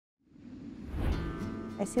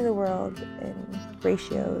I see the world in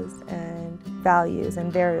ratios and values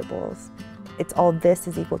and variables. It's all this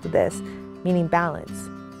is equal to this, meaning balance.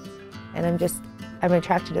 And I'm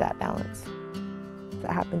attracted to that balance.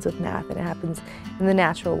 That happens with math, and it happens in the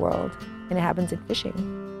natural world, and it happens in fishing.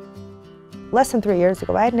 Less than 3 years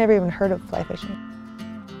ago, I had never even heard of fly fishing.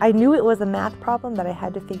 I knew it was a math problem that I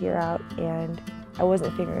had to figure out, and I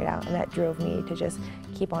wasn't figuring it out, and that drove me to just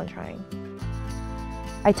keep on trying.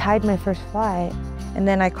 I tied my first fly, and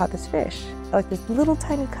then I caught this fish, like this little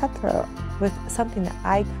tiny cutthroat with something that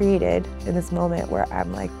I created in this moment where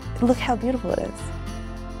I'm like, look how beautiful it is.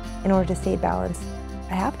 In order to stay balanced,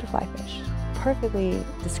 I have to fly fish. Perfectly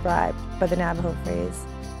described by the Navajo phrase,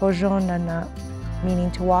 hózhó, naasháa, meaning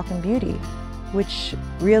to walk in beauty, which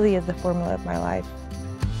really is the formula of my life.